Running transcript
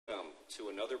to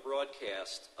another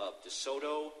broadcast of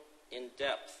DeSoto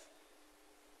In-Depth.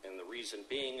 And the reason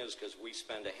being is because we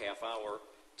spend a half hour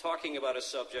talking about a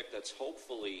subject that's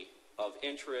hopefully of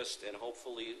interest and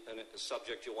hopefully a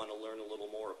subject you want to learn a little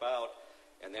more about.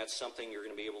 And that's something you're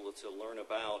going to be able to learn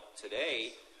about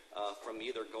today from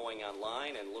either going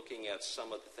online and looking at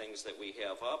some of the things that we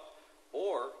have up,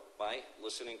 or by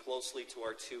listening closely to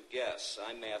our two guests.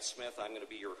 I'm Matt Smith. I'm going to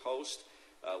be your host.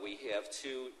 We have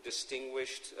two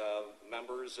distinguished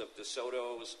members of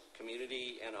DeSoto's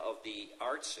community and of the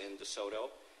arts in DeSoto.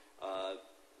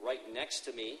 Right next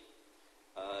to me,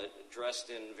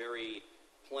 dressed in very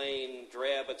plain,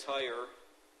 drab attire,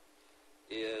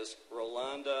 is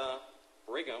Rolanda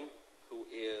Brigham, who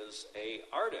is an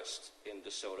artist in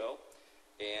DeSoto.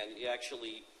 And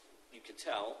you could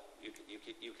tell,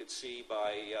 you could see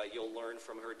by, you'll learn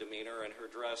from her demeanor and her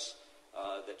dress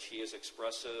that she is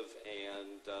expressive,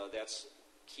 and that's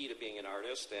key to being an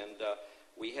artist. And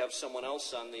we have someone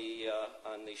else on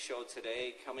the show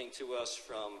today coming to us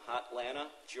from Hotlanta,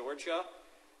 Georgia.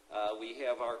 We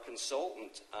have our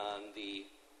consultant on the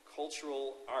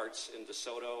cultural arts in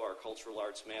DeSoto, our cultural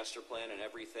arts master plan and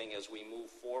everything as we move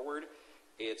forward.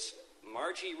 It's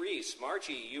Margie Reese.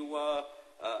 Margie, you are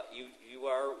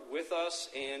with us,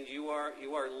 and you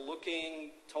are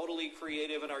looking totally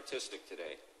creative and artistic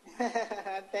today.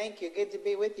 Thank you. Good to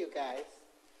be with you guys.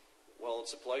 Well,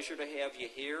 it's a pleasure to have you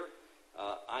here.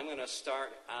 I'm going to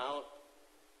start out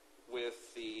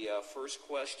with the first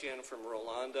question from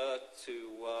Rolanda to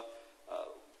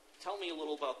tell me a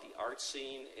little about the art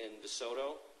scene in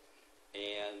DeSoto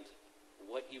and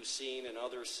what you've seen in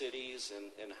other cities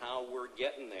and how we're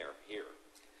getting there here.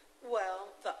 Well,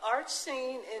 the art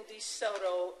scene in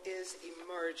DeSoto is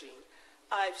emerging.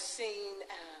 I've seen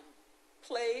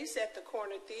plays at the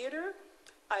Corner Theater.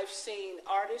 I've seen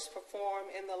artists perform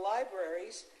in the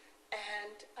libraries.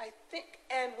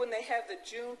 And when they have the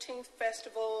Juneteenth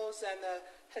festivals and the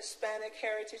Hispanic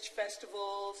Heritage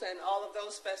festivals and all of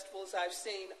those festivals, I've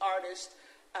seen artists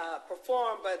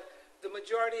perform, but the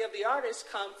majority of the artists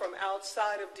come from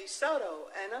outside of DeSoto.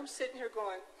 And I'm sitting here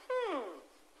going,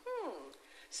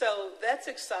 So that's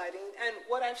exciting. And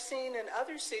what I've seen in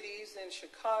other cities, in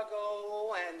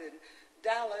Chicago and in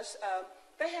Dallas,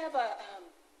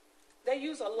 they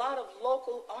use a lot of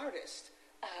local artists.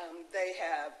 They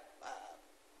have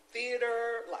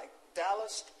theater like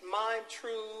Dallas Mime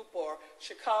Troupe or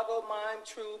Chicago Mime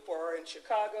Troupe, or in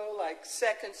Chicago like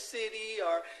Second City,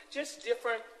 or just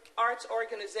different arts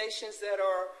organizations that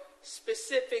are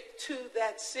specific to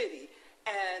that city.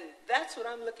 And that's what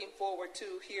I'm looking forward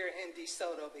to here in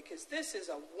DeSoto, because this is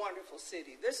a wonderful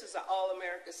city. This is an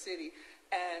all-America city,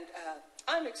 and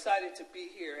I'm excited to be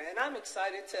here, and I'm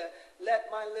excited to let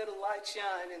my little light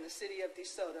shine in the city of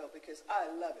DeSoto because I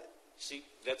love it. See,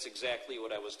 that's exactly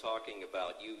what I was talking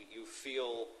about. You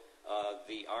feel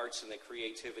the arts and the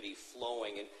creativity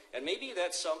flowing, and maybe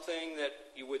that's something that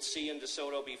you would see in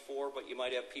DeSoto before, but you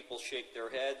might have people shake their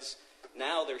heads.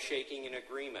 Now they're shaking in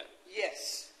agreement.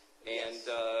 Yes.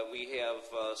 And we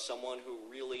have someone who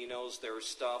really knows their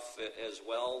stuff as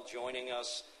well joining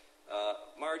us.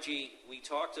 Margie, we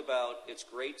talked about it's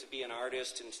great to be an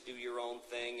artist and to do your own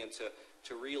thing and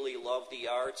to really love the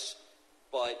arts,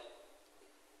 but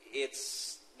it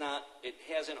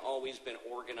hasn't always been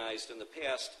organized in the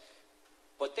past,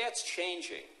 but that's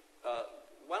changing.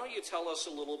 Why don't you tell us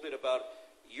a little bit about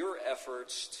your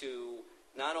efforts to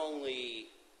not only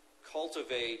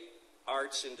cultivate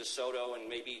arts in DeSoto and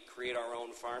maybe create our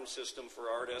own farm system for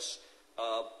artists,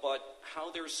 but how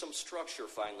there's some structure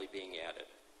finally being added.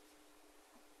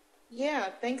 Yeah,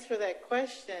 thanks for that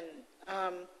question.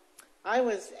 I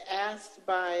was asked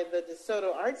by the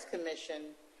DeSoto Arts Commission,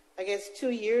 I guess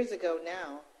 2 years ago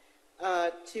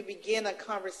now, to begin a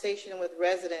conversation with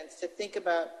residents to think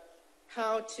about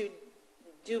how to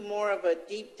do more of a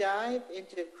deep dive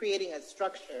into creating a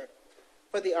structure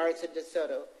for the arts in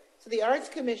DeSoto. So the Arts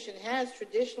Commission has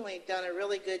traditionally done a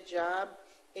really good job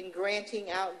in granting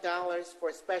out dollars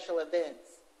for special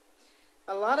events.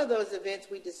 A lot of those events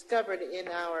we discovered in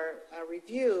our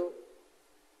review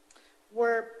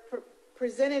were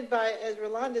presented by, as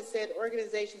Rolanda said,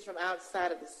 organizations from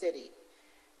outside of the city.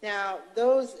 Now,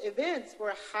 those events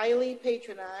were highly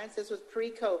patronized. This was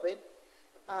pre-COVID.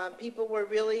 People were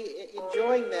really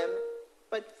enjoying them,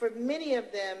 but for many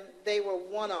of them, they were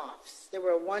one-offs. They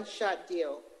were a one-shot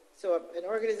deal. So an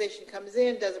organization comes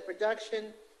in, does a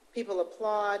production, people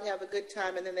applaud, have a good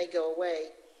time, and then they go away.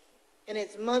 And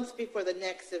it's months before the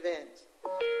next event.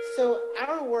 So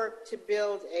our work to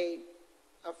build a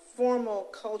formal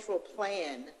cultural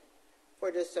plan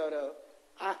for DeSoto,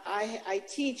 I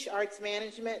teach arts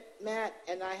management, Matt,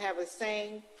 and I have a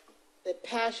saying, that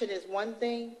passion is one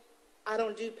thing. I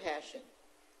don't do passion.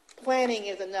 Planning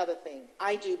is another thing.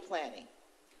 I do planning.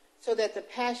 So that the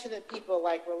passionate people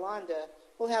like Rolanda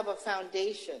will have a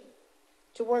foundation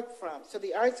to work from. So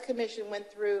the Arts Commission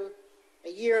went through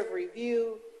a year of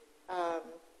review,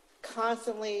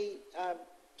 constantly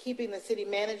keeping the city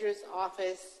manager's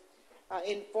office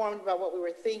informed about what we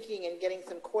were thinking and getting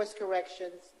some course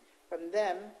corrections from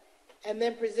them, and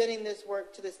then presenting this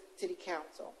work to the city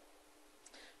council.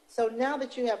 So now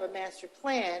that you have a master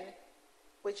plan,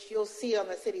 which you'll see on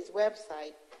the city's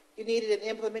website, you needed an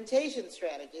implementation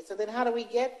strategy. So then how do we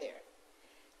get there?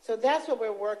 So that's what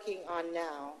we're working on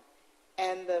now.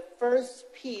 And the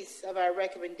first piece of our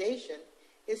recommendation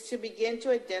is to begin to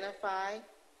identify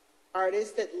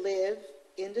artists that live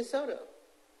in DeSoto,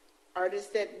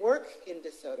 artists that work in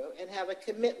DeSoto and have a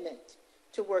commitment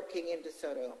to working in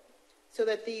DeSoto, so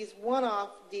that these one-off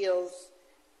deals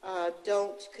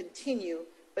don't continue,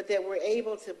 but that we're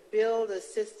able to build a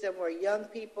system where young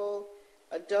people,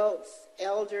 adults,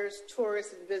 elders,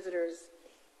 tourists, and visitors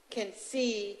can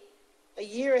see a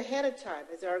year ahead of time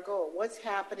is our goal. What's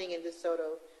happening in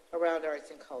DeSoto around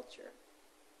arts and culture?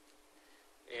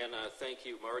 And thank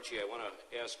you, Margie. I want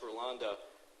to ask Rolanda,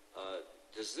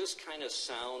 does this kind of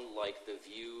sound like the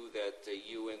view that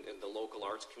you and the local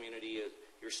arts community,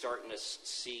 you're starting to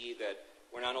see that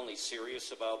we're not only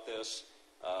serious about this,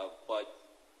 but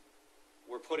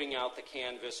we're putting out the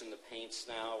canvas and the paints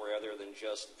now rather than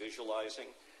just visualizing?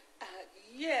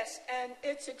 Yes, and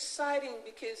it's exciting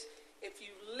because if you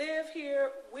live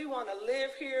here, we want to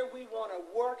live here, we want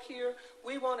to work here,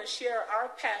 we want to share our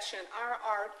passion, our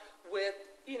art with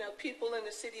people in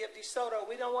the city of DeSoto.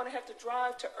 We don't want to have to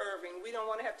drive to Irving. We don't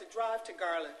want to have to drive to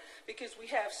Garland because we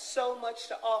have so much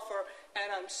to offer,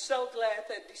 and I'm so glad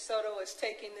that DeSoto is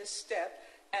taking this step,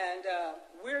 and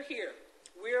we're here.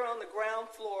 We're on the ground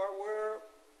floor.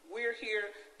 We're here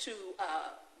to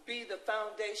be the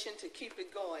foundation to keep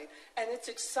it going. And it's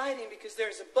exciting because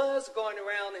there's a buzz going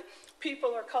around and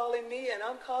people are calling me and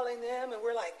I'm calling them and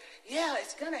we're like, yeah,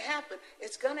 it's going to happen.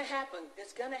 It's going to happen.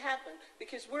 It's going to happen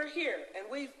because we're here and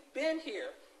we've been here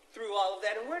through all of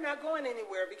that and we're not going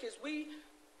anywhere because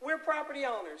we're property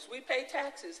owners. We pay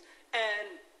taxes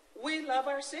and we love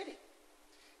our city.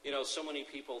 So many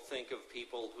people think of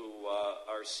people who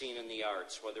are seen in the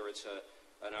arts, whether it's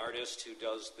an artist who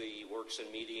does the works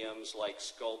in mediums like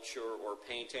sculpture or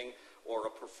painting, or a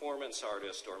performance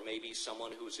artist, or maybe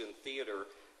someone who's in theater.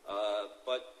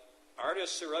 But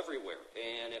artists are everywhere,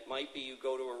 and it might be you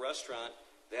go to a restaurant,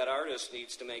 that artist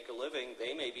needs to make a living.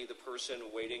 They may be the person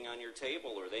waiting on your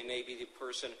table, or they may be the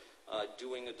person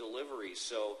doing a delivery.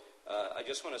 So I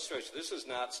just want to stress, this is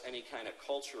not any kind of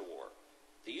culture war.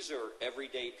 These are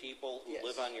everyday people who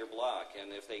live on your block,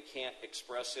 and if they can't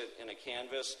express it in a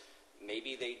canvas,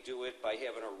 maybe they do it by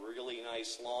having a really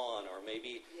nice lawn, or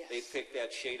maybe they pick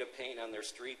that shade of paint on their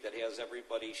street that has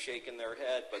everybody shaking their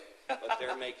head, but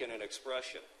they're making an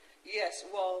expression. Yes,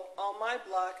 well, on my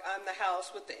block, I'm the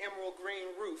house with the emerald green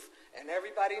roof, and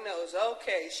everybody knows,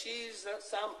 okay, she's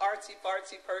some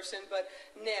artsy-fartsy person, but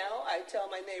now I tell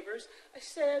my neighbors, I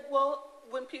said, well,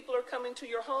 when people are coming to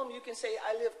your home, you can say,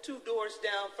 I live 2 doors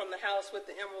down from the house with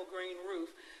the emerald green roof.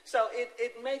 So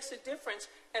it makes a difference.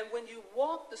 And when you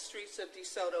walk the streets of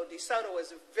DeSoto, DeSoto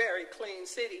is a very clean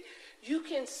city, you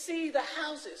can see the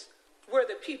houses where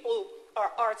the people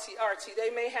are artsy-artsy.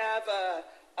 They may have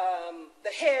the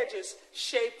hedges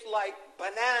shaped like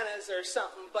bananas or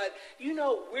something, but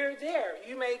we're there.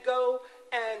 You may go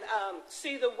and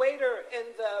see the waiter in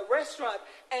the restaurant,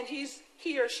 and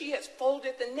he or she has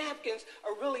folded the napkins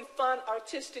a really fun,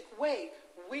 artistic way.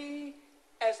 We,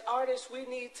 as artists, we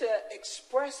need to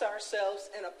express ourselves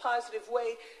in a positive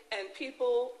way, and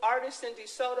artists in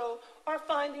DeSoto, are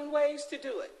finding ways to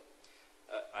do it.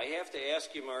 I have to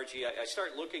ask you, Margie, I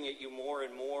start looking at you more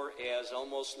and more as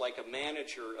almost like a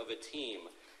manager of a team.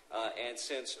 And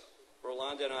since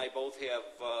Rolanda and I both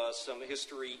have some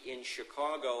history in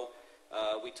Chicago,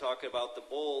 we talk about the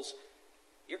Bulls.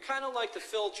 You're kind of like the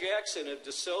Phil Jackson of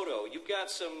DeSoto. You've got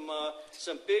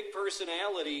some big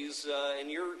personalities,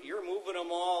 and you're moving them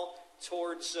all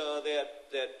towards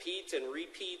that Pete and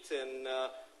repeat, and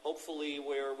hopefully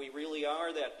where we really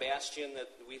are, that bastion that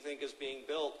we think is being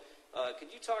built. Could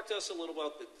you talk to us a little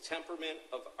about the temperament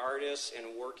of artists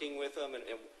and working with them, and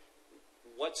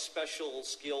what special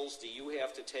skills do you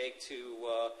have to take to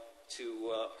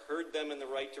herd them in the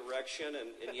right direction?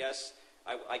 And yes,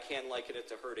 I can liken it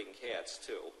to herding cats,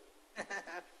 too.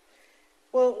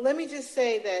 Well, let me just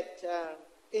say that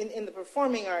in the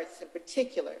performing arts in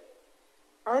particular,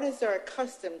 artists are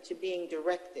accustomed to being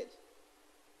directed.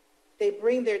 They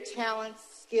bring their talents,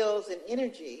 skills, and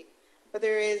energy, but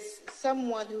there is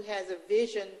someone who has a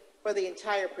vision for the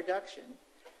entire production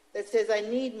that says, I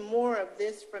need more of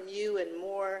this from you and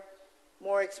more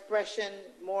expression,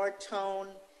 more tone.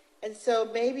 And so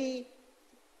maybe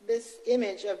this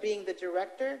image of being the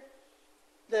director,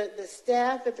 the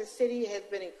staff at the city has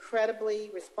been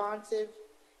incredibly responsive.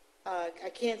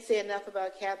 I can't say enough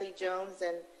about Kathy Jones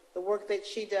and the work that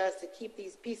she does to keep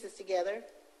these pieces together.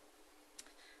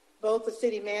 Both the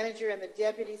city manager and the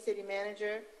deputy city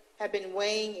manager have been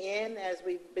weighing in as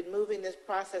we've been moving this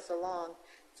process along.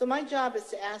 So my job is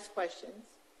to ask questions,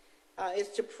 is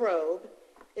to probe,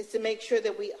 is to make sure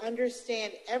that we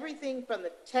understand everything from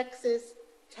the Texas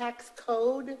tax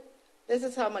code, this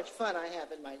is how much fun I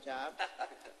have in my job,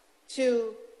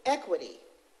 to equity.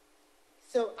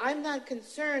 So I'm not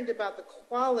concerned about the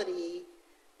quality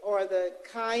or the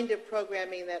kind of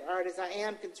programming that artists, I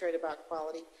am concerned about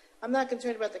quality. I'm not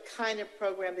concerned about the kind of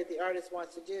program that the artist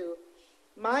wants to do.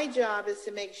 My job is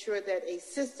to make sure that a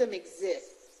system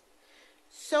exists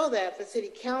so that the city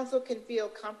council can feel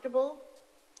comfortable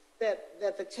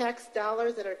that the tax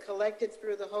dollars that are collected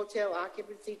through the hotel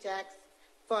occupancy tax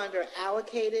fund are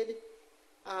allocated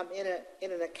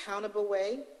in an accountable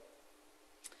way.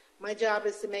 My job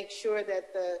is to make sure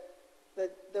that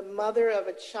the mother of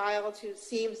a child who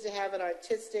seems to have an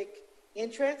artistic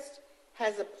interest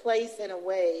has a place and a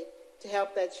way to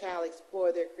help that child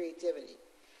explore their creativity.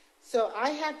 So I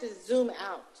have to zoom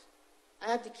out.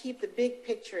 I have to keep the big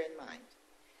picture in mind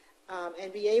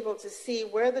and be able to see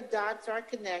where the dots are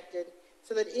connected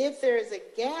so that if there is a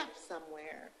gap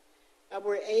somewhere,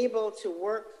 we're able to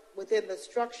work within the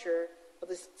structure of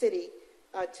the city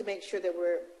to make sure that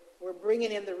we're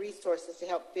bringing in the resources to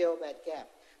help fill that gap.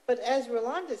 But as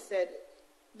Rolanda said,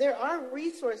 there are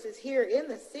resources here in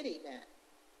the city, Matt.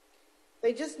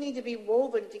 They just need to be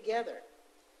woven together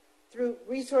through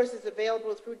resources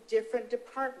available through different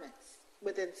departments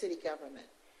within city government,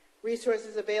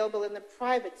 resources available in the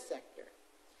private sector,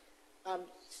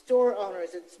 store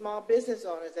owners and small business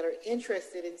owners that are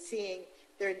interested in seeing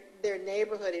their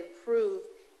neighborhood improve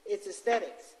its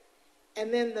aesthetics.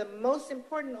 And then the most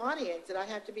important audience that I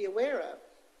have to be aware of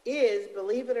is,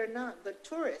 believe it or not, the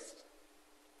tourist.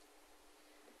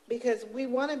 Because we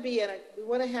want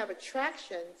to have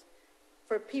attractions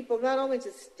for people not only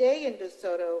to stay in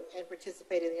DeSoto and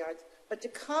participate in the arts, but to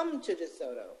come to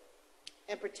DeSoto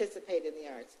and participate in the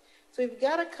arts. So we've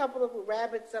got a couple of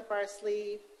rabbits up our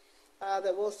sleeve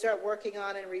that we'll start working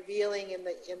on and revealing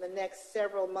in the next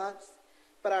several months.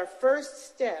 But our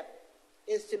first step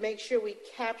is to make sure we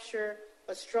capture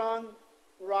a strong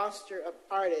roster of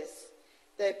artists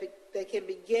that can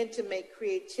begin to make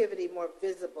creativity more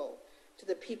visible to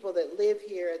the people that live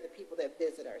here and the people that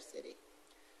visit our city.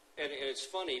 And it's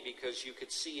funny because you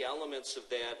could see elements of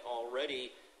that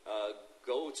already.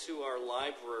 Go to our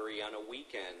library on a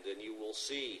weekend and you will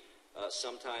see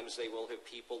sometimes they will have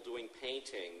people doing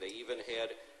painting. They even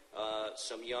had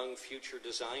some young future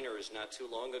designers not too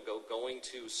long ago going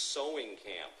to sewing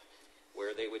camp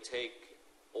where they would take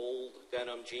old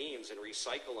denim jeans and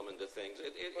recycle them into things.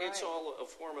 It's all a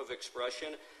form of expression.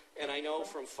 And I know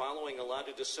from following a lot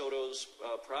of DeSoto's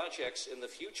projects in the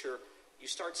future, you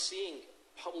start seeing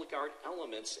public art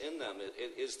elements in them.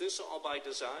 Is this all by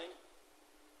design?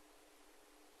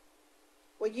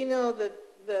 Well, you know,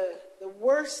 the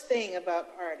worst thing about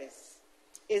artists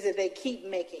is that they keep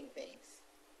making things.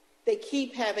 They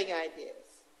keep having ideas.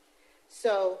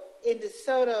 So in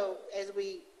DeSoto, as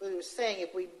we were saying,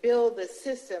 if we build the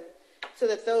system so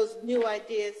that those new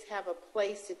ideas have a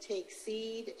place to take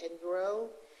seed and grow,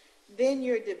 then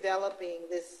you're developing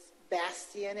this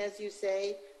bastion, as you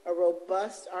say, a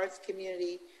robust arts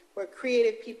community where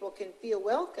creative people can feel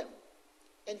welcome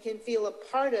and can feel a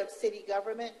part of city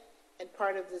government and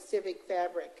part of the civic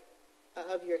fabric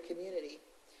of your community.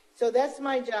 So that's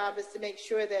my job, is to make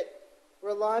sure that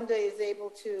Rolanda is able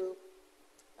to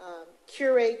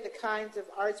curate the kinds of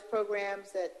arts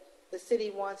programs that the city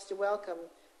wants to welcome.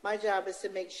 My job is to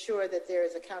make sure that there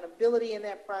is accountability in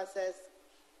that process,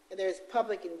 and there's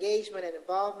public engagement and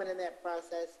involvement in that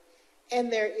process,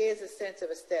 and there is a sense of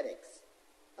aesthetics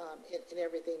in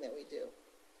everything that we do.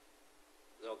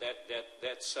 No,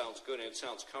 that sounds good, and it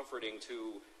sounds comforting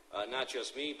to not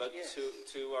just me, but yes.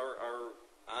 to our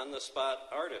on-the-spot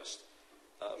artist.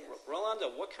 Yes.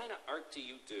 Rolanda, what kind of art do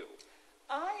you do?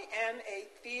 I am a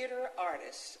theater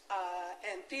artist,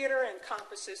 and theater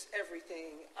encompasses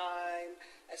everything. I'm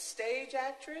a stage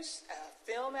actress,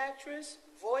 a film actress,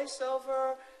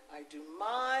 voiceover, I do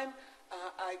mime,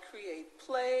 I create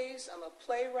plays, I'm a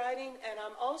playwriting, and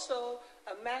I'm also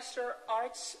a master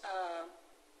arts,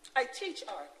 I teach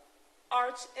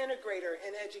arts integrator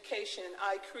in education.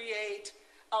 I create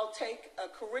I'll take a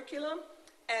curriculum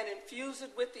and infuse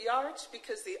it with the arts,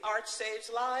 because the arts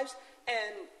saves lives,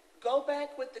 and go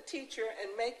back with the teacher and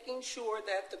making sure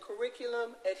that the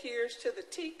curriculum adheres to the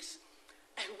TEKS,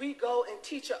 and we go and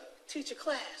teach a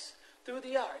class through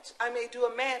the arts. I may do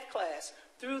a math class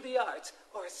through the arts,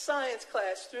 or a science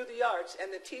class through the arts,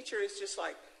 and the teacher is just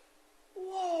like,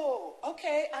 whoa,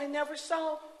 okay, I never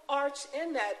saw arts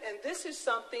in that. And this is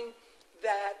something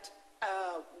that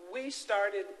we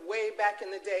started way back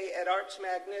in the day at Arts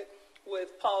Magnet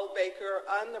with Paul Baker.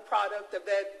 I'm the product of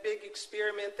that big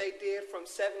experiment they did from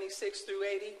 76 through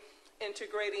 80,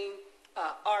 integrating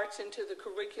arts into the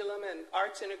curriculum and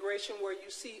arts integration, where you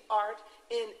see art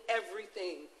in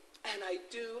everything. And I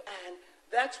do, and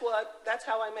that's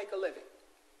how I make a living.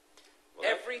 Well,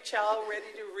 every child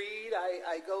ready to read,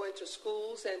 I go into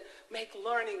schools and make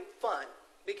learning fun,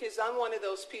 because I'm one of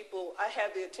those people, I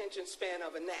have the attention span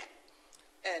of a gnat.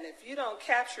 And if you don't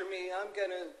capture me, I'm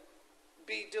going to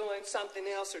be doing something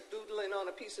else or doodling on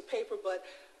a piece of paper. But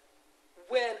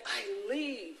when I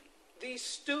leave, these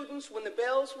students, when the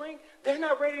bells ring, they're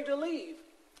not ready to leave.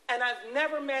 And I've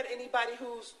never met anybody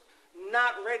who's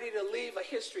not ready to leave a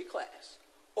history class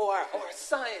or a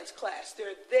science class.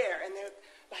 They're there, and they're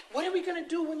like, what are we going to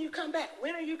do when you come back?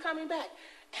 When are you coming back?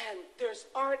 And there's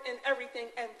art in everything,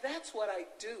 and that's what I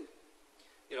do.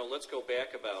 You know, let's go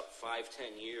back about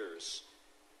 5-10 years.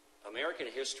 American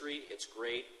history, it's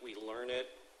great, we learn it,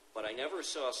 but I never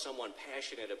saw someone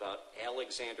passionate about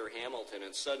Alexander Hamilton,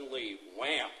 and suddenly,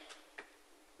 wham!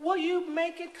 Well, you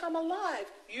make it come alive.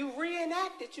 You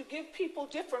reenact it. You give people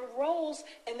different roles,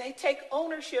 and they take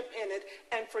ownership in it.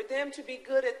 And for them to be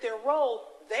good at their role,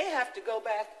 they have to go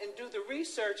back and do the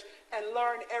research and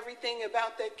learn everything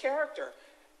about that character.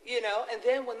 You know, and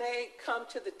then when they come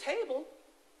to the table,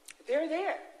 they're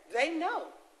there. They know.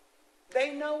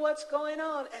 They know what's going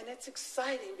on, and it's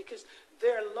exciting because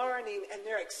they're learning, and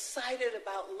they're excited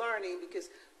about learning, because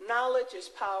knowledge is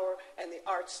power, and the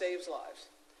art saves lives.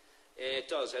 It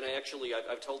does, and actually,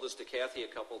 I've told this to Kathy a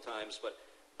couple times, but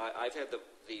I've had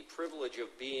the privilege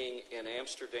of being in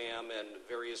Amsterdam and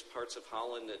various parts of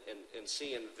Holland and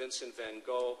seeing Vincent van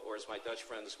Gogh, or as my Dutch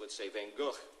friends would say, Van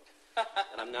Gogh.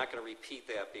 And I'm not going to repeat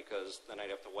that, because then I'd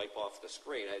have to wipe off the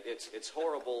screen. It's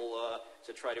horrible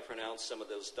to try to pronounce some of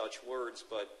those Dutch words,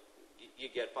 but you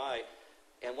get by.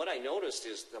 And what I noticed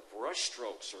is the brush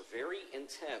strokes are very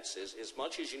intense. As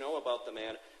much as you know about the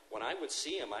man, when I would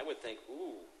see him, I would think,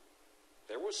 ooh,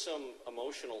 there was some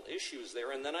emotional issues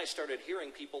there. And then I started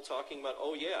hearing people talking about,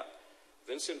 oh yeah,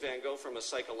 Vincent van Gogh, from a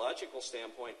psychological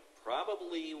standpoint,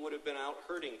 probably would have been out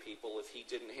hurting people if he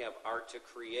didn't have art to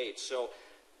create. So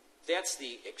that's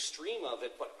the extreme of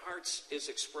it, but arts is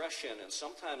expression, and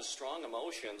sometimes strong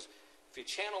emotions, if you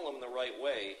channel them the right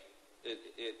way,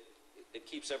 it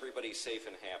keeps everybody safe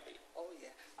and happy. Oh, yeah.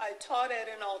 I taught at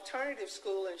an alternative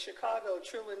school in Chicago,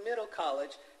 Truman Middle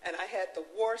College, and I had the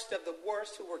worst of the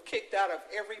worst who were kicked out of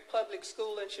every public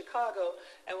school in Chicago,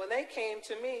 and when they came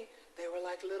to me, they were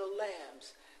like little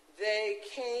lambs. They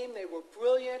came, they were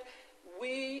brilliant.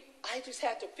 I just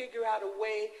had to figure out a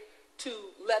way to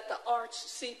let the arts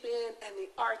seep in, and the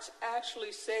arts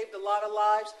actually saved a lot of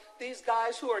lives. These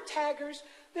guys who are taggers,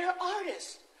 they're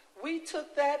artists. We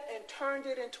took that and turned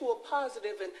it into a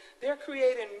positive, and they're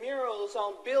creating murals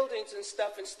on buildings and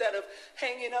stuff instead of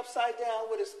hanging upside down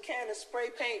with a can of spray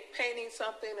paint, painting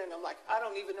something, and I'm like, I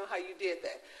don't even know how you did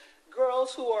that.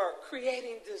 Girls who are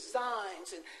creating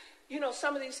designs, and you know,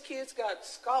 some of these kids got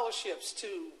scholarships to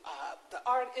the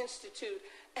Art Institute,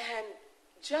 and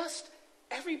just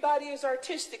everybody is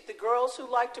artistic. The girls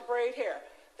who like to braid hair,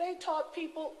 they taught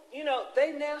people, you know,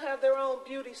 they now have their own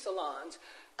beauty salons.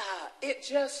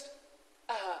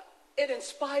 It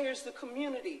inspires the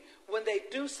community. When they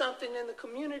do something in the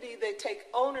community, they take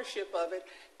ownership of it,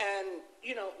 and,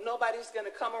 you know, nobody's going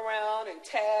to come around and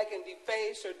tag and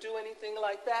deface or do anything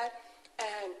like that.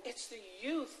 And it's the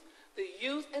youth,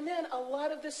 and then a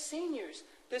lot of the seniors.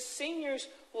 The seniors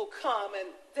will come, and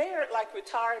they're like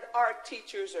retired art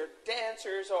teachers or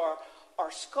dancers or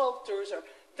sculptors, or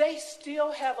they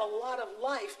still have a lot of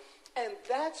life. And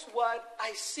that's what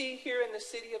I see here in the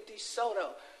city of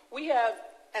DeSoto. We have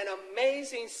an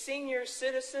amazing senior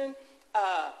citizen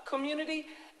community,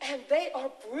 and they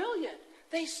are brilliant.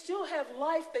 They still have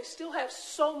life. They still have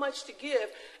so much to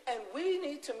give, and we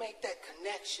need to make that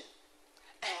connection.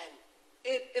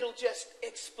 And it'll just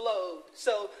explode.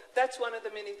 So that's one of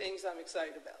the many things I'm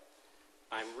excited about.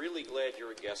 I'm really glad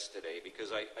you're a guest today,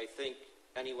 because I think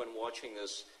anyone watching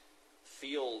this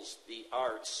feels the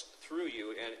arts through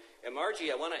you. And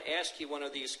Margie, I want to ask you one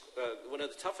of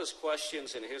the toughest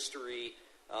questions in history,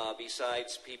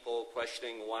 besides people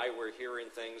questioning why we're hearing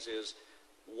things, is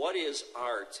what is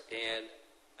art? And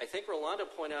I think Rolanda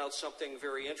pointed out something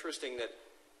very interesting, that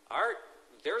art,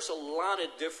 there's a lot of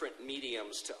different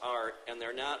mediums to art, and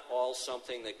they're not all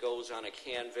something that goes on a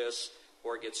canvas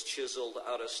or gets chiseled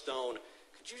out of stone.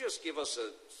 Could you just give us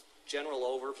a general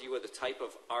overview of the type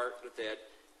of art that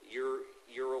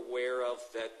you're aware of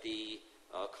that the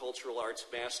Cultural Arts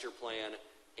Master Plan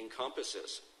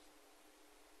encompasses?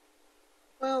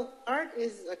 Well, art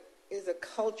is a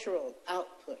cultural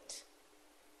output.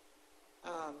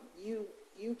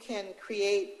 You can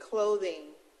create clothing,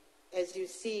 as you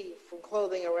see from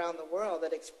clothing around the world,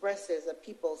 that expresses a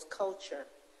people's culture,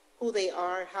 who they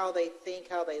are, how they think,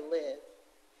 how they live.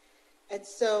 And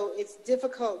so it's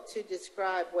difficult to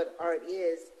describe what art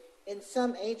is. In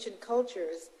some ancient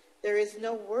cultures, there is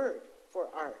no word for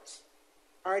art.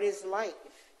 Art is life.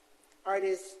 Art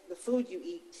is the food you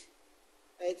eat.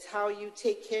 It's how you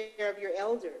take care of your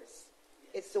elders.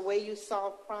 It's the way you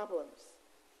solve problems.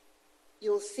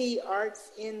 You'll see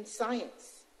arts in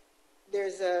science.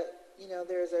 There's a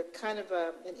kind of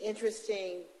an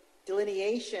interesting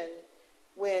delineation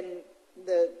when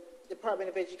the Department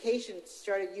of Education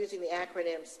started using the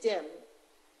acronym STEM,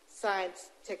 Science,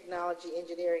 Technology,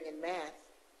 Engineering, and Math.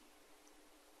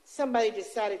 Somebody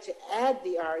decided to add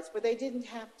the arts, but they didn't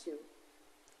have to,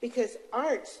 because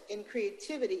art and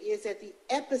creativity is at the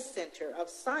epicenter of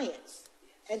science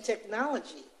and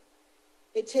technology.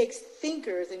 It takes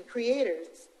thinkers and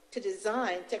creators to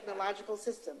design technological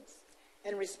systems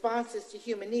and responses to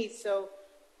human needs. So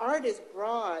art is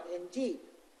broad and deep.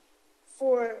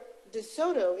 For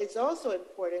DeSoto, it's also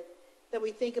important that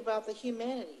we think about the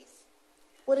humanities.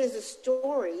 What is the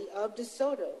story of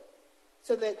DeSoto?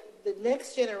 So that the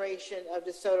next generation of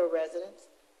DeSoto residents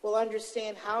will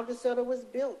understand how DeSoto was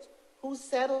built, who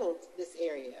settled this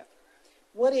area.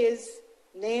 What is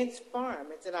Nance Farm?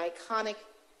 It's an iconic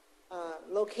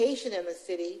location in the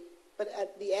city,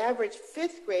 but the average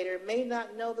fifth grader may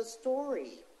not know the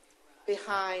story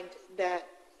behind that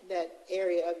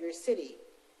area of your city.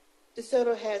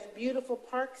 DeSoto has beautiful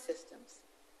park systems.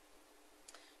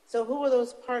 So who are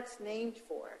those parks named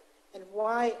for? And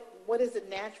why? What is the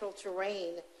natural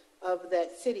terrain of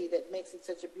that city that makes it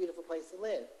such a beautiful place to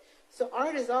live? So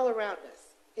art is all around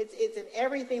us. It's in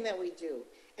everything that we do.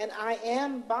 And I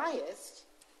am biased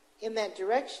in that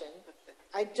direction.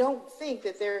 I don't think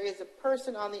that there is a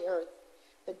person on the earth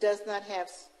that does not have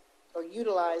or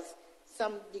utilize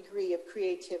some degree of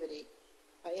creativity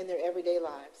in their everyday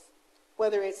lives.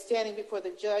 Whether it's standing before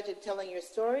the judge and telling your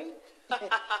story,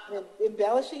 and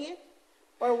embellishing it,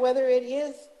 or whether it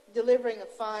is delivering a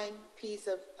fine piece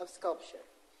of sculpture.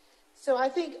 So I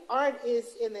think art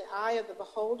is in the eye of the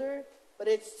beholder, but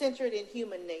it's centered in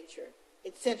human nature.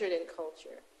 It's centered in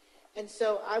culture. And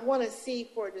so I want to see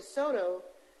for DeSoto,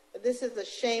 this is a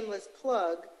shameless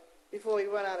plug before we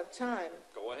run out of time.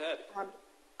 Go ahead.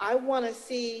 I want to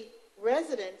see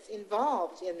residents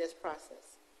involved in this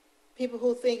process. People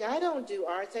who think, I don't do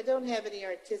arts, I don't have any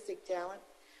artistic talent,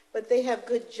 but they have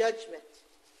good judgment.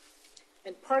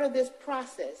 And part of this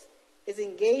process is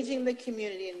engaging the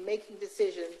community and making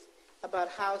decisions about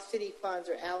how city funds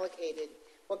are allocated,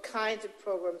 what kinds of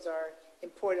programs are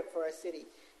important for our city.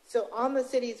 So on the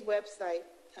city's website,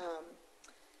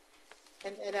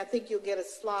 and I think you'll get a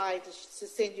slide to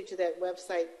send you to that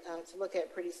website to look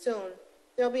at pretty soon,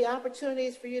 there'll be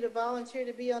opportunities for you to volunteer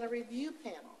to be on a review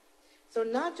panel. So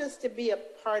not just to be a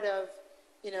part of,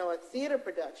 a theater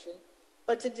production,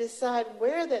 but to decide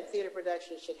where that theater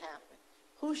production should happen.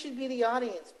 Who should be the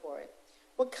audience for it?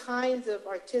 What kinds of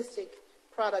artistic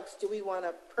products do we want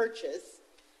to purchase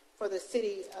for the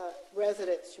city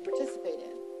residents to participate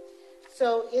in?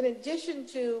 So in addition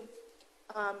to,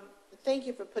 thank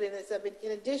you for putting this up,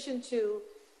 in addition to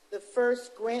the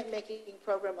first grant-making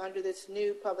program under this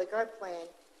new public art plan,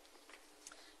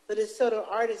 the DeSoto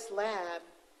Artists Lab,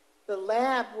 the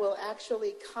lab will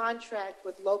actually contract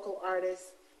with local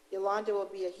artists. Yolanda will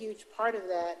be a huge part of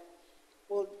that.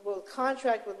 We'll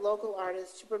contract with local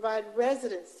artists to provide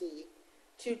residency,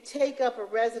 to take up a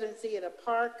residency in a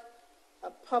park, a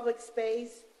public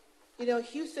space.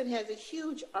 Houston has a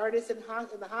huge artist in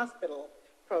the hospital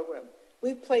program.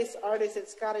 We've placed artists at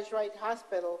Scottish Rite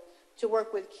Hospital to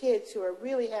work with kids who are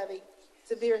really having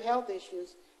severe health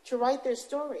issues to write their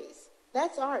stories.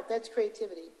 That's art. That's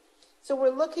creativity. So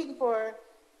we're looking for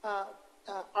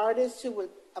artists who would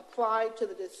apply to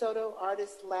the DeSoto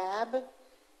Artists Lab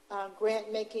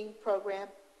grant-making program.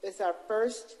 It's our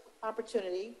first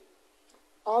opportunity.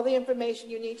 All the information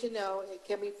you need to know, it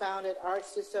can be found at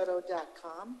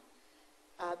artsdesoto.com.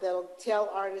 That'll tell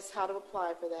artists how to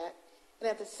apply for that. And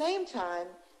at the same time,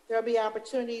 there will be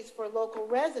opportunities for local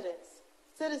residents,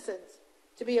 citizens,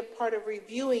 to be a part of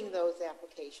reviewing those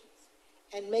applications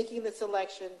and making the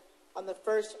selection on the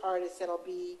first artist that'll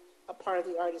be a part of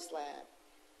the Artists Lab.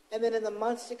 And then in the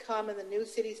months to come in the new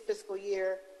city's fiscal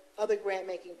year, other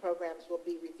grant-making programs will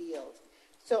be revealed.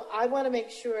 So I want to make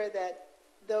sure that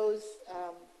those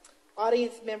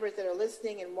audience members that are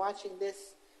listening and watching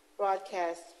this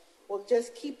broadcast will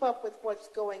just keep up with what's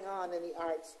going on in the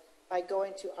arts by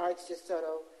going to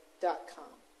artsdesoto.com.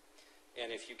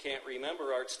 And if you can't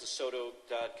remember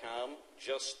artsdesoto.com,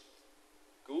 just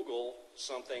Google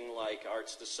something like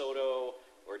Arts DeSoto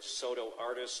or DeSoto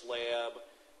Artists Lab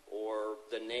or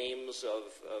the names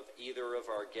of either of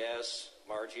our guests,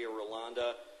 Margie or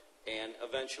Rolanda, and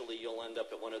eventually you'll end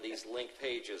up at one of these link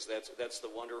pages. That's the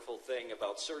wonderful thing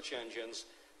about search engines.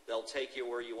 They'll take you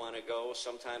where you want to go,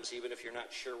 sometimes even if you're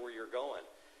not sure where you're going.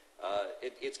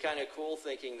 It's kind of cool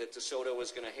thinking that DeSoto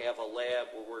is going to have a lab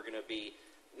where we're going to be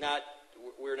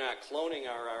we're not cloning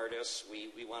our artists.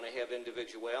 We want to have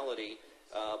individuality,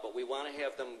 but we want to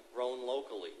have them grown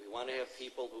locally. We want to have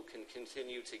people who can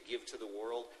continue to give to the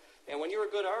world. And when you're a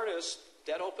good artist,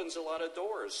 that opens a lot of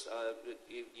doors.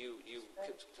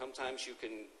 Sometimes you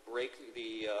can break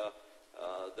the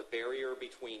barrier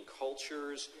between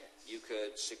cultures. Yes. You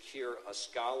could secure a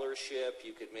scholarship.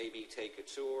 You could maybe take a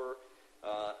tour.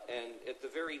 And at the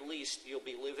very least, you'll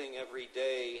be living every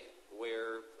day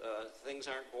where things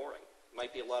aren't boring.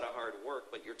 Might be a lot of hard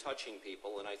work, but you're touching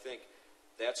people. And I think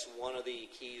that's one of the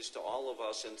keys to all of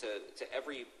us and to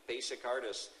every basic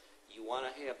artist. You want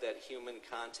to have that human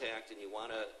contact, and you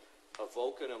want to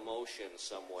evoke an emotion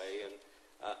some way.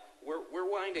 And we're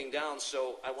winding down,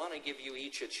 so I want to give you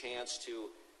each a chance to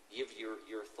give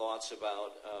your thoughts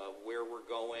about where we're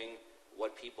going,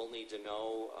 what people need to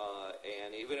know,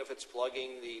 and even if it's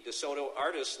plugging the DeSoto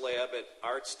Artists Lab at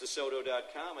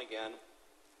artsdesoto.com again,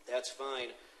 that's fine.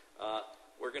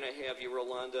 We're going to have you,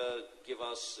 Rolanda, give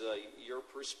us your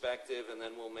perspective, and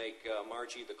then we'll make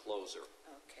Margie the closer.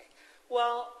 Okay.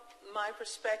 Well, my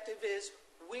perspective is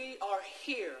we are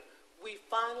here. We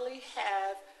finally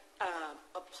have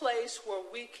a place where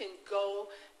we can go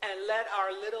and let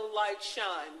our little light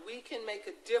shine. We can make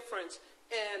a difference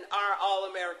in our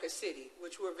All-America city,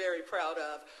 which we're very proud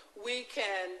of. We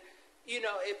can,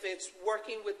 if it's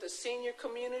working with the senior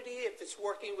community, if it's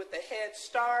working with the Head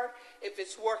Start, if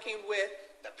it's working with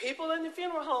the people in the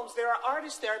funeral homes, there are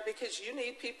artists there because you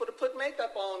need people to put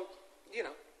makeup on,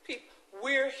 people.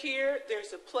 We're here.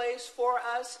 There's a place for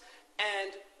us,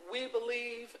 and we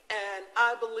believe, and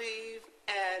I believe,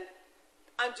 and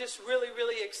I'm just really,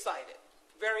 really excited,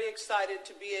 very excited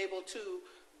to be able to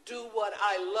do what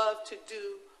I love to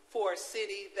do for a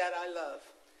city that I love.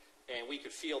 And we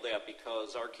could feel that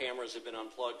because our cameras have been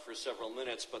unplugged for several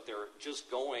minutes, but they're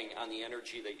just going on the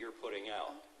energy that you're putting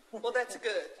out. Well, that's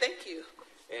good. Thank you.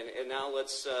 And now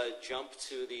let's jump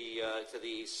to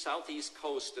the southeast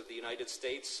coast of the United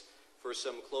States for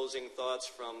some closing thoughts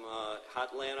from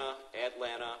Hotlanta,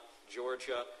 Atlanta,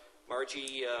 Georgia.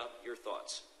 Margie, your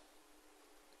thoughts.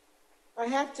 I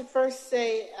have to first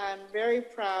say I'm very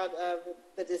proud of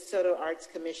the DeSoto Arts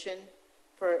Commission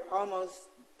for almost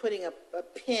putting a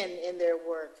pin in their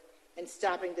work and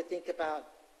stopping to think about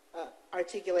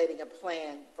articulating a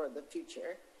plan for the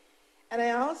future. And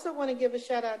I also want to give a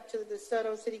shout out to the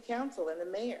DeSoto City Council and the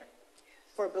mayor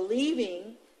for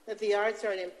believing that the arts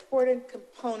are an important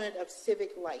component of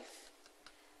civic life.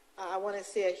 I want to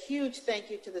say a huge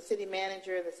thank you to the city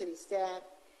manager and the city staff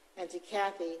and to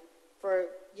Kathy for,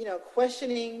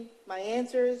 questioning my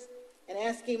answers and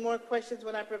asking more questions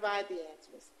when I provide the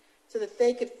answers so that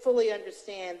they could fully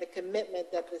understand the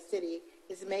commitment that the city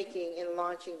is making in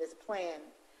launching this plan.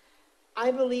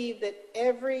 I believe that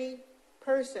every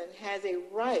person has a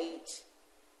right,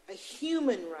 a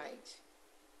human right,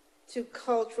 to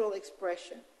cultural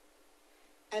expression.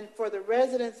 And for the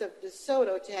residents of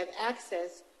DeSoto to have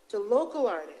access to local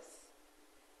artists.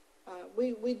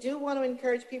 We do want to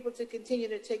encourage people to continue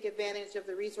to take advantage of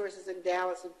the resources in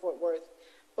Dallas and Fort Worth.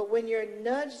 But when you're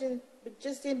nudged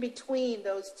just in between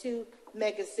those two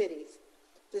mega cities,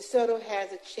 DeSoto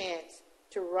has a chance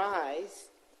to rise,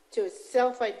 to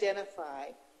self-identify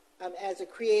as a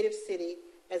creative city,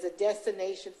 as a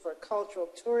destination for cultural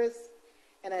tourists,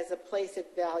 and as a place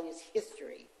that values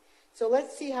history. So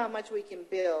let's see how much we can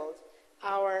build.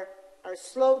 Our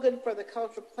slogan for the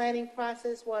cultural planning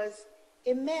process was,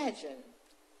 imagine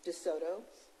DeSoto.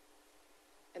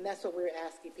 And that's what we're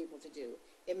asking people to do.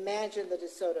 Imagine the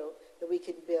DeSoto that we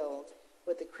can build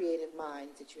with the creative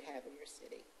minds that you have in your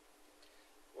city.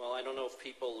 Well, I don't know if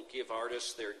people give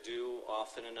artists their due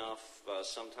often enough.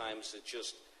 Sometimes it's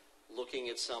just looking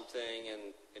at something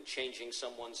and changing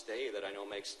someone's day that I know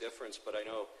makes a difference. But I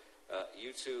know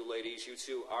you two ladies, you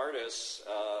two artists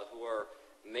who are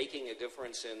making a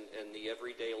difference in the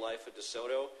everyday life of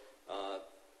DeSoto.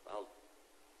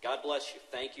 God bless you.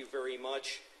 Thank you very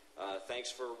much.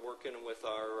 Thanks for working with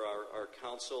our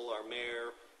council, our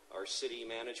mayor, our city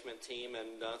management team,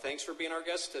 and thanks for being our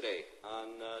guest today on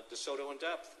DeSoto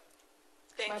In-Depth.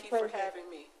 Thank you for having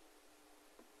me.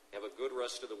 Have a good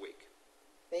rest of the week.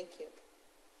 Thank you.